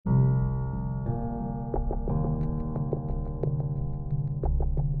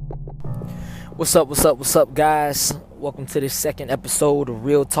What's up, guys? Welcome to this second episode of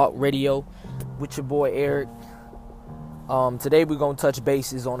Real Talk Radio with your boy Eric. Today we're going to touch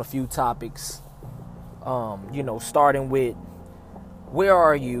bases on a few topics. Starting with where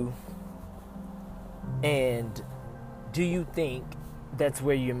are you, and do you think that's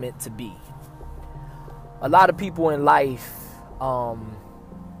where you're meant to be? A lot of people in life,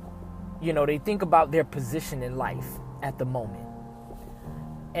 they think about their position in life at the moment.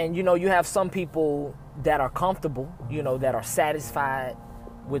 And, you have some people that are comfortable, that are satisfied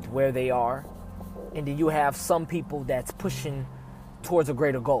with where they are. And then you have some people that's pushing towards a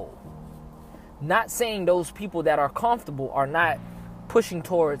greater goal. Not saying those people that are comfortable are not pushing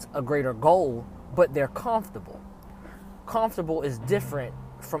towards a greater goal, but they're comfortable. Comfortable is different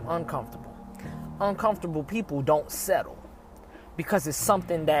from uncomfortable. Uncomfortable people don't settle because it's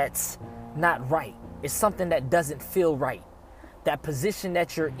something that's not right. It's something that doesn't feel right. That position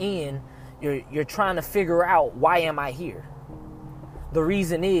that you're in, you're trying to figure out, why am I here? The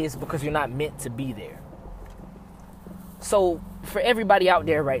reason is because you're not meant to be there. So for everybody out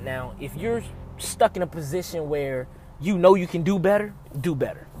there right now, if you're stuck in a position where you know you can do better, do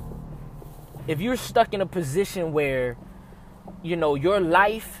better. If you're stuck in a position where, your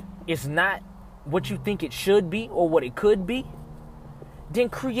life is not what you think it should be or what it could be, then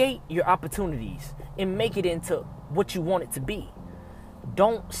create your opportunities and make it into what you want it to be.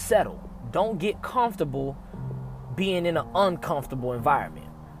 Don't settle. Don't get comfortable being in an uncomfortable environment.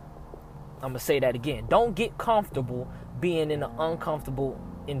 I'm going to say that again. Don't get comfortable being in an uncomfortable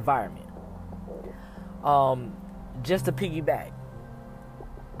environment. Just to piggyback,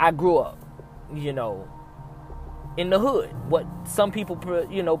 I grew up, in the hood. What some people,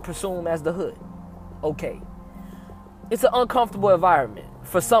 presume as the hood. Okay. It's an uncomfortable environment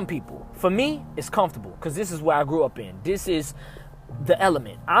for some people. For me, it's comfortable because this is where I grew up in. This is the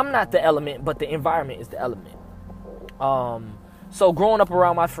element. I'm not the element, but the environment is the element. So growing up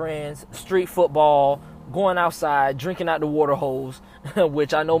around my friends, street football, going outside, drinking out the water hose,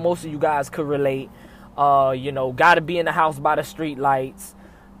 which I know most of you guys could relate. Got to be in the house by the street lights.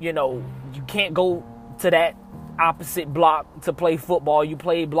 You can't go to that opposite block to play football. You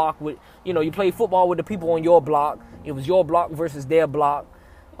play football with the people on your block. It was your block versus their block.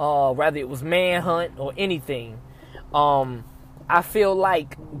 Whether it was manhunt or anything. I feel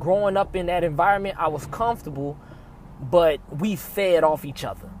like growing up in that environment, I was comfortable, but we fed off each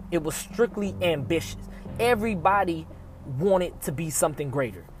other. It was strictly ambitious. Everybody wanted to be something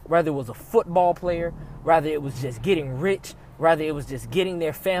greater. Whether it was a football player, whether it was just getting rich, whether it was just getting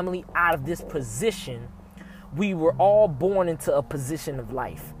their family out of this position. We were all born into a position of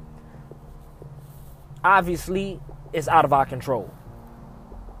life. Obviously, it's out of our control.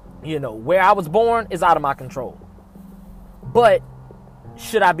 Where I was born is out of my control. But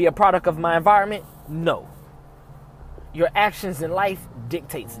should I be a product of my environment? No. Your actions in life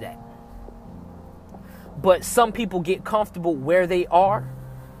dictates that. But some people get comfortable where they are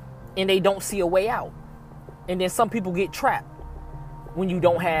and they don't see a way out. And then some people get trapped when you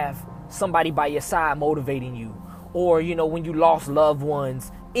don't have somebody by your side motivating you. Or, when you lost loved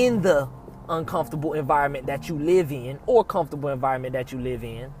ones in the uncomfortable environment that you live in, or comfortable environment that you live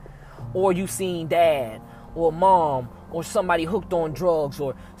in. Or you seen dad or mom or somebody hooked on drugs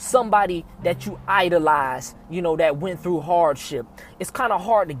or somebody that you idolize, that went through hardship. It's kind of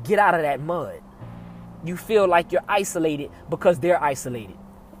hard to get out of that mud. You feel like you're isolated because they're isolated.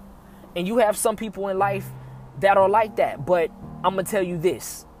 And you have some people in life that are like that. But I'm going to tell you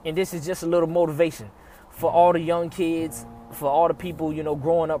this, and this is just a little motivation for all the young kids, for all the people,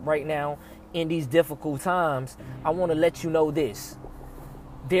 growing up right now in these difficult times. I want to let you know this.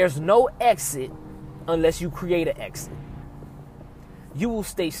 There's no exit unless you create an exit. You will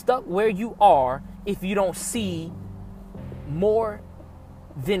stay stuck where you are if you don't see more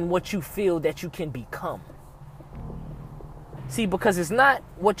than what you feel that you can become. See, because it's not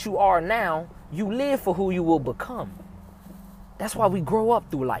what you are now, you live for who you will become. That's why we grow up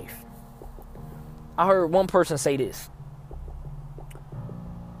through life. I heard one person say this.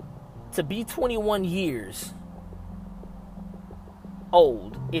 To be 21 years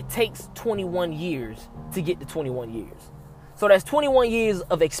old, it takes 21 years to get to 21 years. So that's 21 years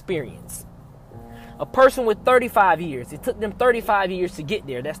of experience. A person with 35 years, it took them 35 years to get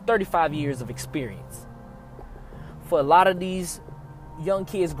there. That's 35 years of experience. For a lot of these young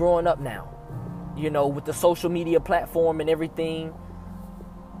kids growing up now, with the social media platform and everything,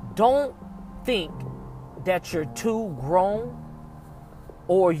 don't think that you're too grown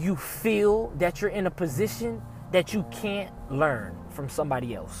or you feel that you're in a position that you can't learn from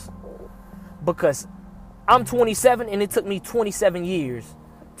somebody else. Because I'm 27 and it took me 27 years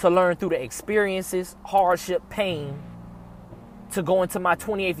to learn through the experiences, hardship, pain, to go into my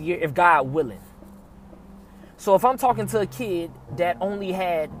 28th year if God willing. So if I'm talking to a kid that only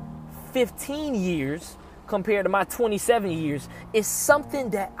had 15 years compared to my 27 years, it's something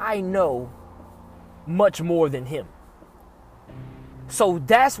that I know much more than him. So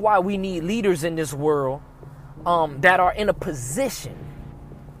that's why we need leaders in this world that are in a position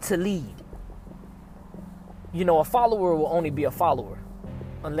to lead. You know, a follower will only be a follower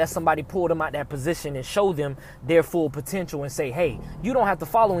unless somebody pulled them out that position and show them their full potential and say, hey, you don't have to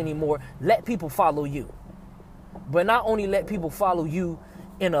follow anymore. Let people follow you. But not only let people follow you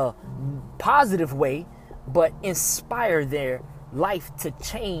in a positive way, but inspire their life to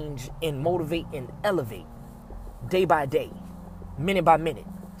change and motivate and elevate day by day, minute by minute,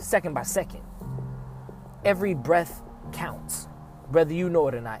 second by second. Every breath counts. Whether you know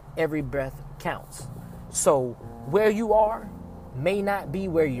it or not, every breath counts. So where you are may not be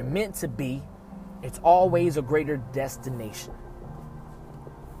where you're meant to be. It's always a greater destination.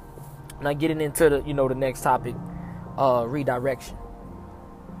 Now getting into the next topic, redirection.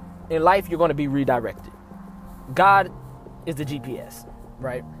 In life, you're going to be redirected. God is the GPS,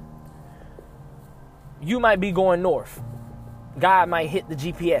 right? You might be going north. God might hit the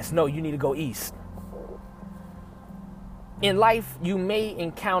GPS. No, you need to go east. In life, you may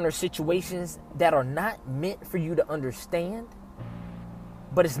encounter situations that are not meant for you to understand,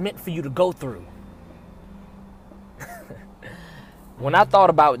 but it's meant for you to go through. When I thought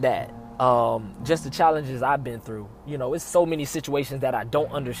about that, just the challenges I've been through, it's so many situations that I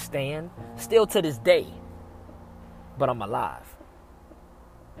don't understand, still to this day, but I'm alive.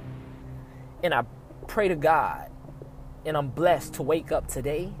 And I pray to God, and I'm blessed to wake up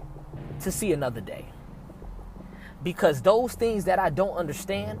today to see another day. Because those things that I don't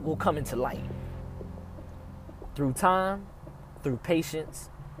understand will come into light. Through time, through patience,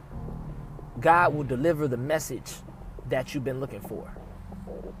 God will deliver the message that you've been looking for.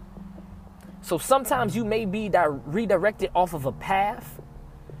 So sometimes you may be redirected off of the path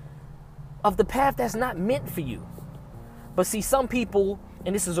that's not meant for you. But see, some people,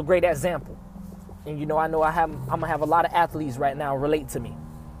 and this is a great example, and I know I'm going to have a lot of athletes right now relate to me.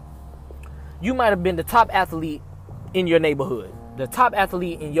 You might have been the top athlete in your neighborhood, the top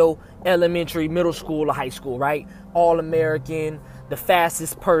athlete in your elementary, middle school, or high school, right? All-American, the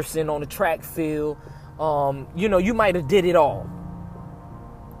fastest person on the track field. You might have did it all.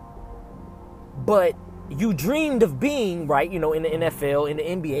 But you dreamed of being, right, in the NFL, in the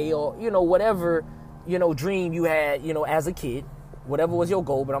NBA, or, whatever, dream you had, as a kid, whatever was your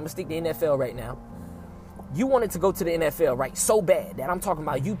goal, but I'm going to stick to NFL right now. You wanted to go to the NFL, right, so bad that I'm talking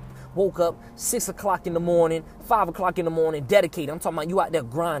about you woke up 6 o'clock in the morning, 5 o'clock in the morning, dedicated. I'm talking about you out there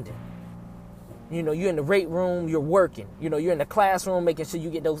grinding. You're in the weight room, you're working. You're in the classroom making sure you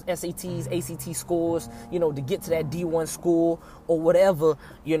get those SATs, ACT scores, to get to that D1 school or whatever,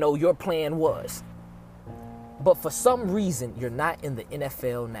 your plan was. But for some reason, you're not in the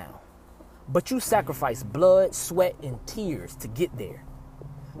NFL now. But you sacrificed blood, sweat, and tears to get there.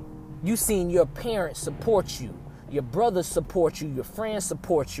 You seen your parents support you, your brothers support you, your friends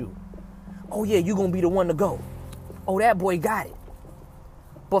support you. Oh yeah, you're going to be the one to go. Oh, that boy got it.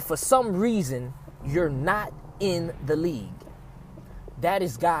 But for some reason, you're not in the league. That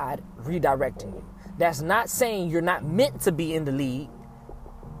is God redirecting you. That's not saying you're not meant to be in the league.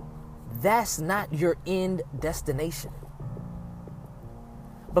 That's not your end destination.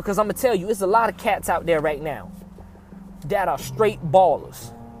 Because I'm going to tell you, it's a lot of cats out there right now that are straight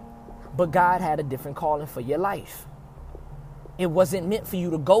ballers. But God had a different calling for your life. It wasn't meant for you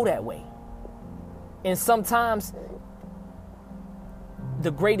to go that way. And sometimes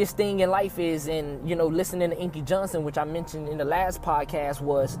the greatest thing in life is, and listening to Inky Johnson, which I mentioned in the last podcast,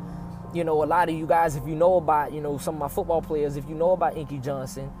 was, a lot of you guys, if you know about, some of my football players, if you know about Inky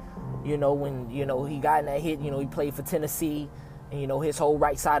Johnson, when, he got in that hit, he played for Tennessee, and, his whole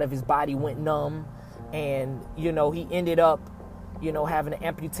right side of his body went numb, and, he ended up, having to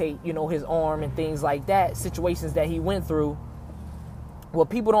amputate, his arm and things like that, situations that he went through. What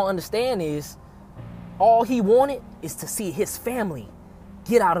people don't understand is all he wanted is to see his family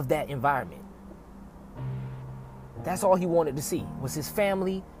get out of that environment. That's all he wanted to see, was his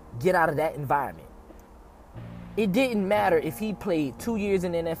family get out of that environment. It didn't matter if he played 2 years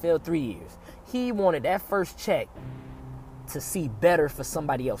in the NFL, 3 years. He wanted that first check to see better for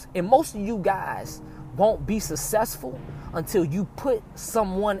somebody else. And most of you guys won't be successful until you put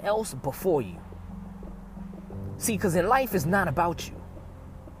someone else before you. See, because in life, it's not about you.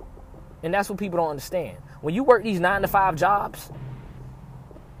 And that's what people don't understand. When you work these 9-to-5 jobs,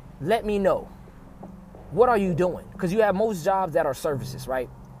 let me know. What are you doing? Because you have most jobs that are services, right?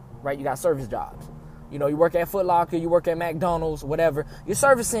 right? You got service jobs. You know, you work at Foot Locker, you work at McDonald's, whatever. You're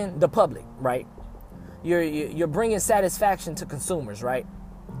servicing the public, right? You're bringing satisfaction to consumers, right?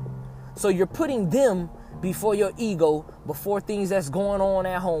 So you're putting them before your ego, before things that's going on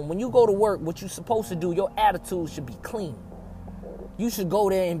at home. When you go to work, what you're supposed to do, your attitude should be clean. You should go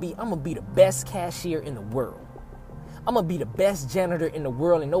there and I'm going to be the best cashier in the world. I'm going to be the best janitor in the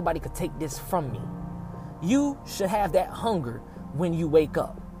world, and nobody could take this from me. You should have that hunger when you wake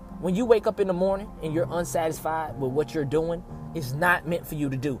up. When you wake up in the morning and you're unsatisfied with what you're doing, it's not meant for you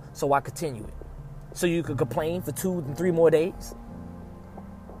to do. So why continue it? So you could complain for 2 and 3 more days?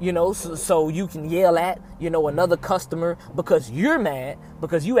 You know, so you can yell at, another customer because you're mad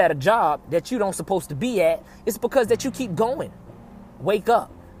because you had a job that you don't supposed to be at. It's because that you keep going. Wake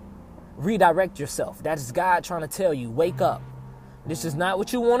up. Redirect yourself. That is God trying to tell you, wake up. This is not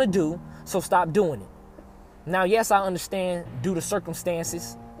what you want to do, so stop doing it. Now, yes, I understand due to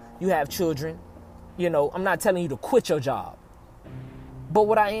circumstances, you have children. I'm not telling you to quit your job. But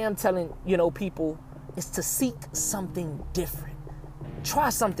what I am telling, people is to seek something different. Try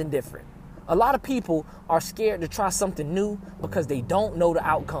something different. A lot of people are scared to try something new because they don't know the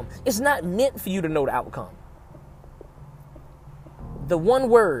outcome. It's not meant for you to know the outcome. The one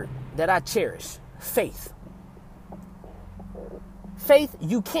word that I cherish, faith. Faith,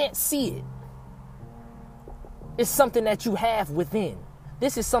 you can't see it. It's something that you have within.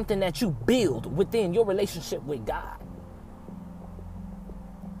 This is something that you build within your relationship with God.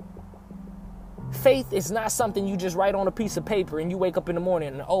 Faith is not something you just write on a piece of paper and you wake up in the morning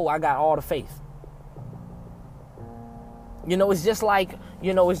and, I got all the faith. It's just like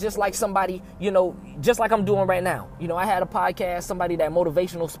somebody, just like I'm doing right now. I had a podcast, somebody that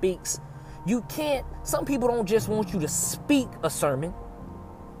motivational speaks. Some people don't just want you to speak a sermon.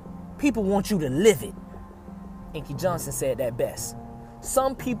 People want you to live it. Inky Johnson said that best.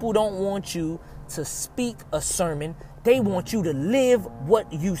 Some people don't want you to speak a sermon. They want you to live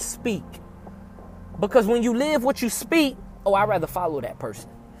what you speak. Because when you live what you speak, I'd rather follow that person.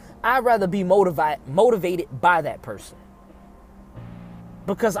 I'd rather be motivated by that person.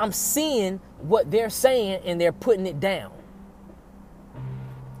 Because I'm seeing what they're saying and they're putting it down.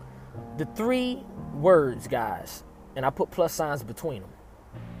 The 3 words, guys, and I put plus signs between them.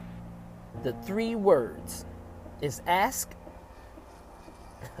 The 3 words is ask.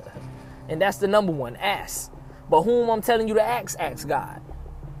 And that's the number one, ask. But whom I'm telling you to ask God.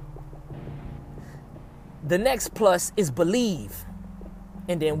 The next plus is believe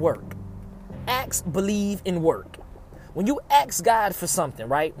and then work. Ask, believe, and work. When you ask God for something,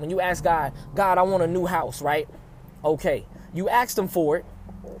 right? When you ask God, I want a new house, right? Okay. You asked him for it.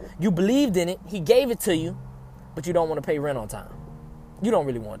 You believed in it. He gave it to you, but you don't want to pay rent on time. You don't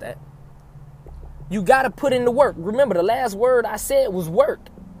really want that. You got to put in the work. Remember, the last word I said was work.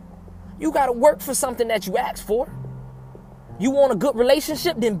 You got to work for something that you asked for. You want a good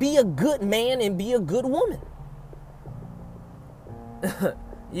relationship? Then be a good man and be a good woman.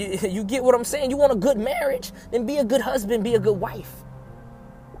 You get what I'm saying? You want a good marriage? Then be a good husband, be a good wife.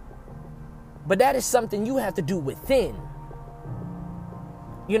 But that is something you have to do within.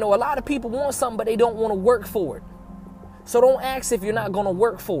 A lot of people want something, but they don't want to work for it. So don't ask if you're not going to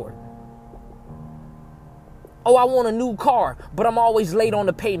work for it. I want a new car, but I'm always late on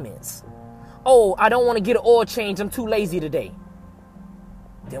the payments. I don't want to get an oil change. I'm too lazy today.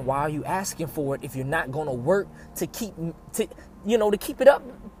 Then why are you asking for it if you're not going to work to keep it up,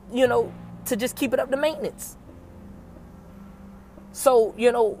 to just keep it up to maintenance? So,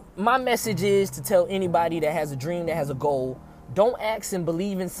 my message is to tell anybody that has a dream, that has a goal, don't ask and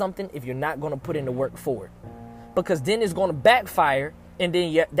believe in something if you're not going to put in the work for it. Because then it's going to backfire, and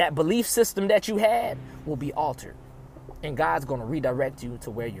then that belief system that you had will be altered. And God's going to redirect you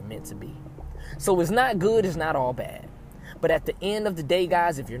to where you're meant to be. So it's not good, it's not all bad. But at the end of the day,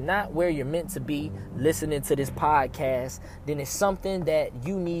 guys, if you're not where you're meant to be listening to this podcast, then it's something that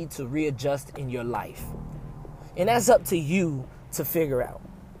you need to readjust in your life. And that's up to you to figure out.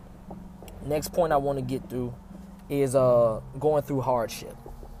 Next point I want to get through is going through hardship.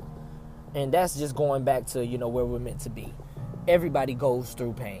 And that's just going back to, where we're meant to be. Everybody goes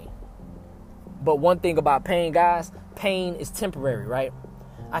through pain. But one thing about pain, guys, pain is temporary, right?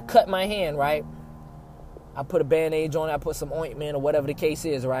 I cut my hand, right? I put a bandage on it. I put some ointment or whatever the case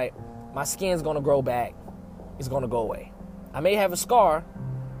is, right? My skin's going to grow back. It's going to go away. I may have a scar,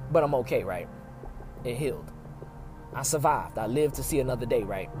 but I'm okay, right? It healed. I survived. I lived to see another day,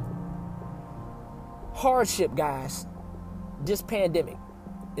 right? Hardship, guys. This pandemic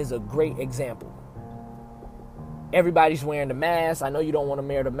is a great example. Everybody's wearing the mask. I know you don't want to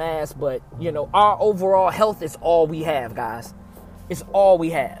wear the mask, but, our overall health is all we have, guys. It's all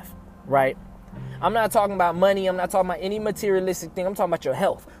we have. right? I'm not talking about money. I'm not talking about any materialistic thing. I'm talking about your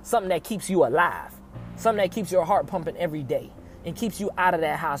health, something that keeps you alive, something that keeps your heart pumping every day and keeps you out of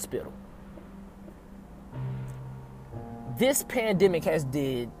that hospital. This pandemic has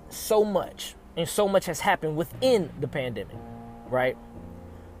did so much, and so much has happened within the pandemic, right?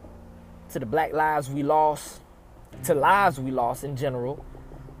 To the black lives we lost, to lives we lost in general,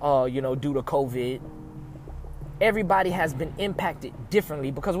 due to COVID. Everybody has been impacted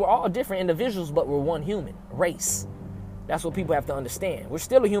differently because we're all different individuals, but we're one human race. That's what people have to understand. We're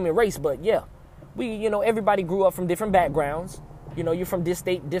still a human race, but yeah, everybody grew up from different backgrounds. You're from this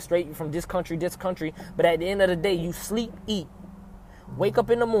state, you're from this country. But at the end of the day, you sleep, eat, wake up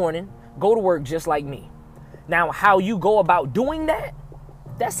in the morning, go to work just like me. Now, how you go about doing that,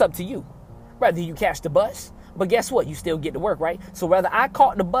 that's up to you. Whether you catch the bus, but guess what? You still get to work, right? So whether I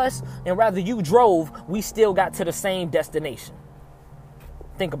caught the bus and whether you drove, we still got to the same destination.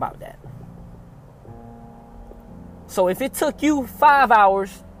 Think about that. So if it took you 5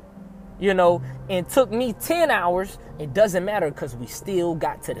 hours, and took me 10 hours, it doesn't matter because we still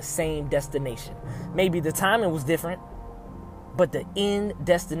got to the same destination. Maybe the timing was different, but the end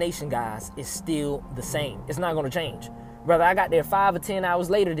destination, guys, is still the same. It's not going to change. Whether I got there 5 or 10 hours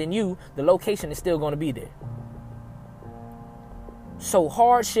later than you, the location is still going to be there. So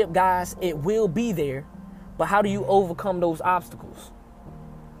hardship, guys, it will be there, but how do you overcome those obstacles?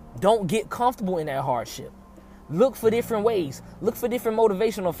 Don't get comfortable in that hardship. Look for different ways. Look for different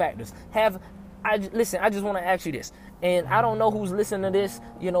motivational factors. I just want to ask you this, and I don't know who's listening to this,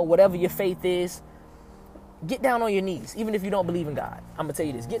 whatever your faith is, get down on your knees, even if you don't believe in God. I'm going to tell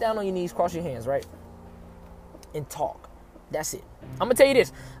you this. Get down on your knees, cross your hands, right? And talk. That's it. I'm going to tell you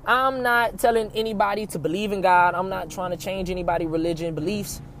this. I'm not telling anybody to believe in God. I'm not trying to change anybody's religion,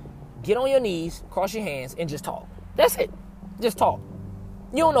 beliefs. Get on your knees, cross your hands, and just talk. That's it. Just talk.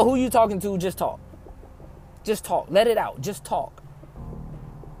 You don't know who you're talking to, just talk. Just talk. Let it out. Just talk.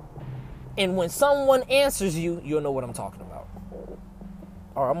 And when someone answers you, you'll know what I'm talking about.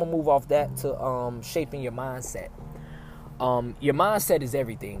 All right, I'm going to move off that to shaping your mindset. Your mindset is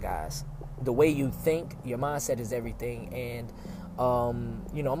everything, guys. The way you think, your mindset is everything. And, I'm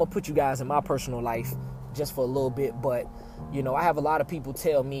going to put you guys in my personal life just for a little bit. But, I have a lot of people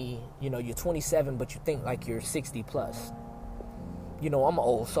tell me, you're 27, but you think like you're 60 plus. I'm an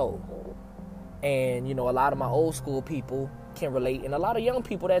old soul. And, a lot of my old school people can relate. And a lot of young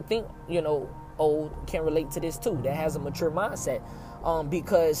people that think, old can relate to this too. That has a mature mindset.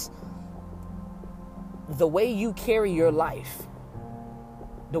 Because the way you carry your life,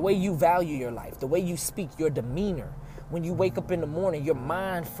 the way you value your life, the way you speak, your demeanor, when you wake up in the morning, your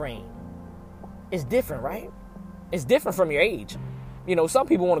mind frame is different, right? It's different from your age. Some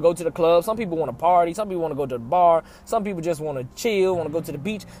people want to go to the club. Some people want to party. Some people want to go to the bar. Some people just want to chill, want to go to the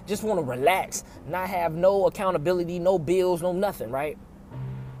beach, just want to relax, not have no accountability, no bills, no nothing, right?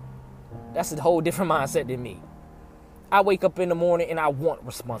 That's a whole different mindset than me. I wake up in the morning and I want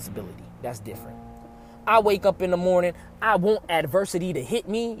responsibility. That's different. I wake up in the morning, I want adversity to hit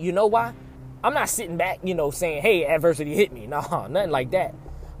me. You know why? I'm not sitting back, saying, hey, adversity hit me. No, nothing like that.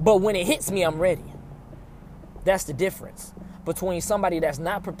 But when it hits me, I'm ready. That's the difference between somebody that's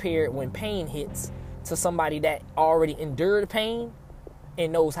not prepared when pain hits to somebody that already endured pain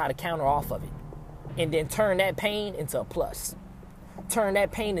and knows how to counter off of it. And then turn that pain into a plus. Turn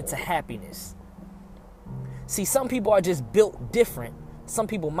that pain into happiness. See, some people are just built different. Some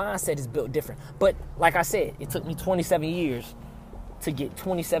people's mindset is built different. But like I said, it took me 27 years to get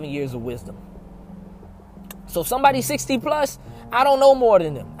 27 years of wisdom. So somebody 60 plus, I don't know more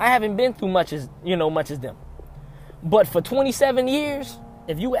than them. I haven't been through much as them. But for 27 years,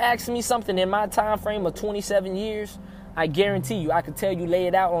 if you ask me something in my time frame of 27 years, I guarantee you I could tell you, lay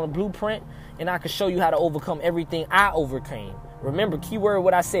it out on a blueprint, and I could show you how to overcome everything I overcame. Remember, keyword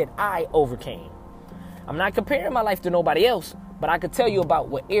what I said, I overcame. I'm not comparing my life to nobody else, but I could tell you about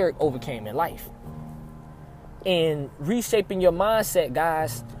what Eric overcame in life. And reshaping your mindset,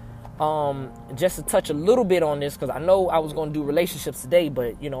 guys, just to touch a little bit on this, because I know I was going to do relationships today,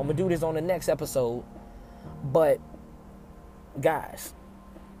 but, I'm going to do this on the next episode. But, guys,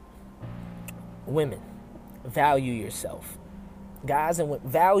 women, value yourself. Guys and women,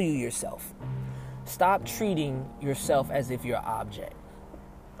 value yourself. Stop treating yourself as if you're an object.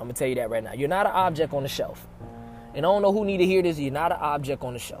 I'm going to tell you that right now. You're not an object on the shelf. And I don't know who need to hear this. You're not an object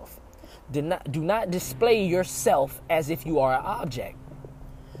on the shelf. Do not display yourself as if you are an object.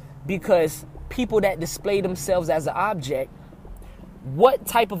 Because people that display themselves as an object, what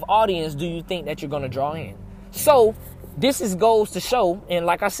type of audience do you think that you're going to draw in? So this goes to show, and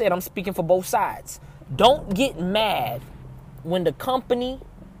like I said, I'm speaking for both sides. Don't get mad when the company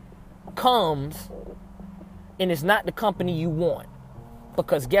comes and it's not the company you want.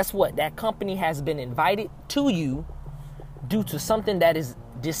 Because guess what? That company has been invited to you due to something that is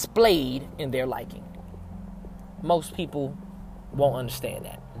displayed in their liking. Most people won't understand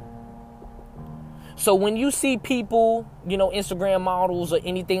that. So when you see people, Instagram models or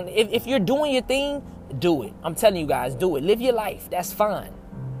anything, if you're doing your thing, do it. I'm telling you guys, do it. Live your life. That's fine.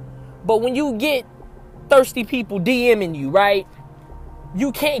 But when you get thirsty people DMing you, right?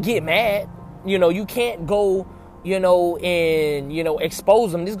 You can't get mad. You can't go, and,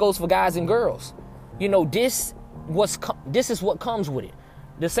 expose them. This goes for guys and girls. This is what comes with it.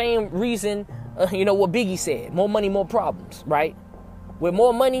 The same reason, what Biggie said, more money, more problems, right? With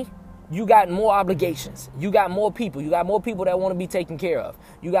more money, you got more obligations. You got more people. You got more people that want to be taken care of.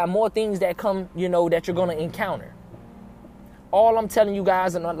 You got more things that come, that you're going to encounter. All I'm telling you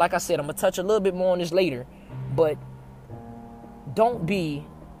guys, and like I said, I'm going to touch a little bit more on this later, but don't be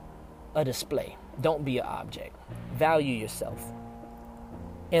a display. Don't be an object. Value yourself.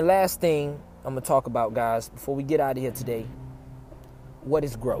 And last thing I'm going to talk about, guys, before we get out of here today, what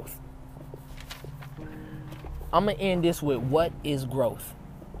is growth? I'm going to end this with what is growth.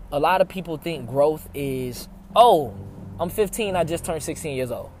 A lot of people think growth is, I'm 15, I just turned 16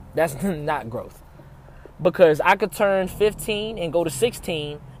 years old. That's not growth. Because I could turn 15 and go to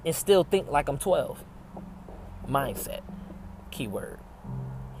 16 and still think like I'm 12. Mindset. Keyword.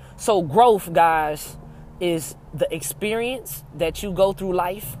 So growth, guys, is the experience that you go through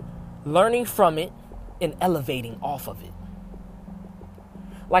life, learning from it, and elevating off of it.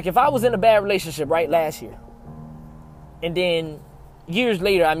 Like if I was in a bad relationship, right, last year, and then years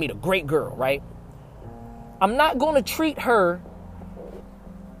later I meet a great girl, right? I'm not going to treat her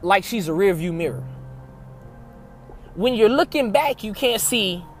like she's a rearview mirror. When you're looking back, you can't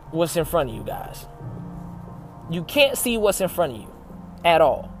see what's in front of you, guys. You can't see what's in front of you at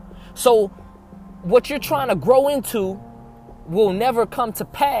all. So what you're trying to grow into will never come to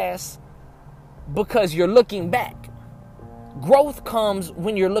pass because you're looking back. Growth comes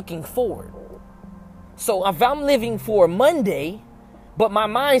when you're looking forward. So if I'm living for Monday, but my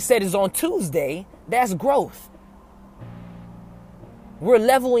mindset is on Tuesday, that's growth. We're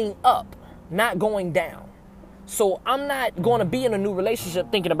leveling up, not going down. So I'm not going to be in a new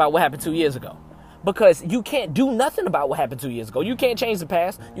relationship thinking about what happened 2 years ago. Because you can't do nothing about what happened 2 years ago. You can't change the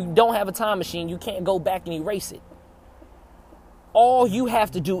past. You don't have a time machine. You can't go back and erase it. All you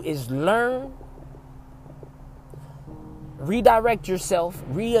have to do is learn, redirect yourself,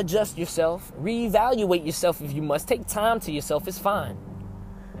 readjust yourself, reevaluate yourself if you must. Take time to yourself. It's fine.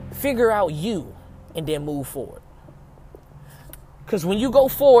 Figure out you and then move forward. Because when you go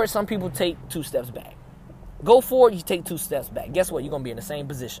forward, some people take 2 steps back. Go forward, you take 2 steps back. Guess what? You're going to be in the same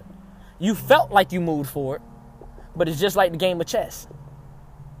position. You felt like you moved forward, but it's just like the game of chess.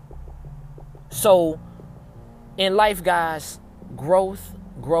 So in life, guys, growth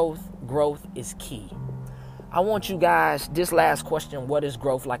is key. I want you guys, this last question, what is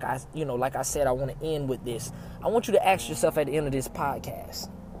growth? Like I said, I want to end with this. I want you to ask yourself at the end of this podcast,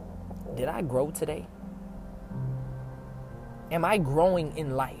 did I grow today? Am I growing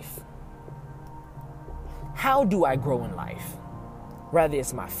in life? How do I grow in life? Whether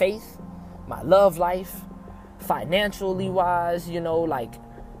it's my faith, my love life, financially wise,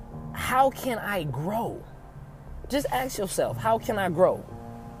 how can I grow? Just ask yourself, how can I grow?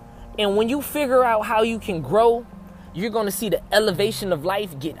 And when you figure out how you can grow, you're going to see the elevation of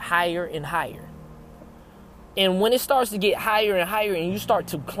life get higher and higher. And when it starts to get higher and higher and you start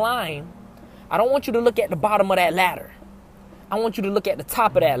to climb, I don't want you to look at the bottom of that ladder. I want you to look at the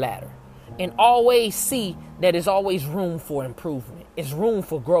top of that ladder and always see that there's always room for improvement. It's room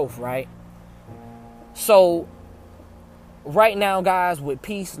for growth, right? So right now, guys, with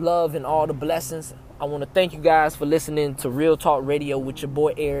peace, love, and all the blessings, I want to thank you guys for listening to Real Talk Radio with your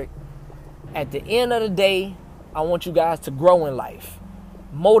boy Eric. At the end of the day, I want you guys to grow in life.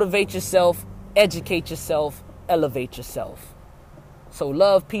 Motivate yourself, educate yourself, elevate yourself. So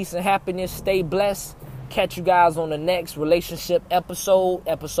love, peace, and happiness. Stay blessed. Catch you guys on the next relationship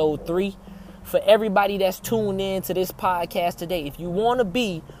episode 3. For everybody that's tuned in to this podcast today, if you want to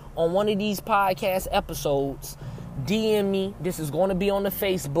be on one of these podcast episodes, DM me. This is going to be on the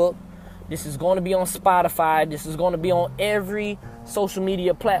Facebook. This is going to be on Spotify. This is going to be on every social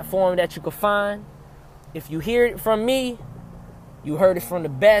media platform that you can find. If you hear it from me, you heard it from the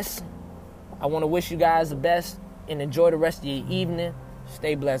best. I want to wish you guys the best and enjoy the rest of your evening.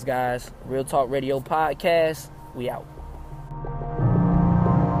 Stay blessed, guys. Real Talk Radio Podcast. We out.